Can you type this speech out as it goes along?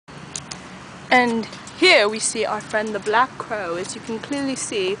And here we see our friend the black crow, as you can clearly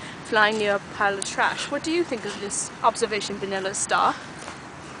see, flying near a pile of trash. What do you think of this observation, Vanilla Star?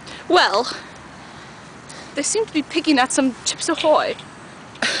 Well, they seem to be picking at some Chips Ahoy.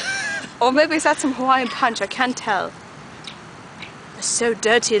 Or maybe it's at some Hawaiian Punch, I can't tell. They're so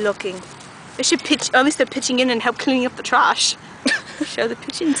dirty looking. They should pitch, or at least they're pitching in and help cleaning up the trash. Show the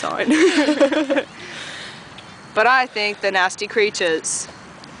pitching sign. But I think they're nasty creatures.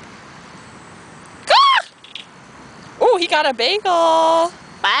 oh, he got a bagel.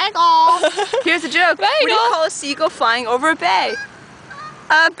 Bagel! Here's a joke. Bagel. What do you call a seagull flying over a bay?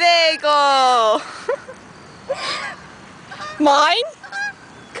 A bagel! Mine?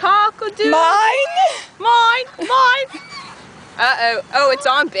 Cockadoo! Mine? Mine! Mine! Uh-oh. Oh, it's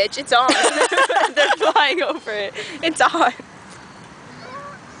on, bitch. It's on. They're flying over it. It's on.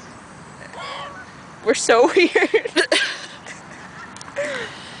 We're so weird.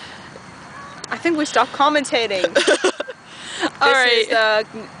 I think we stopped commentating. Alright.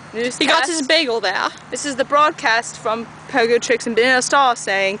 Newscast. He got his bagel there. This is the broadcast from Pogo Tricks and Banana Star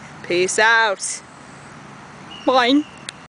saying, peace out. Mine.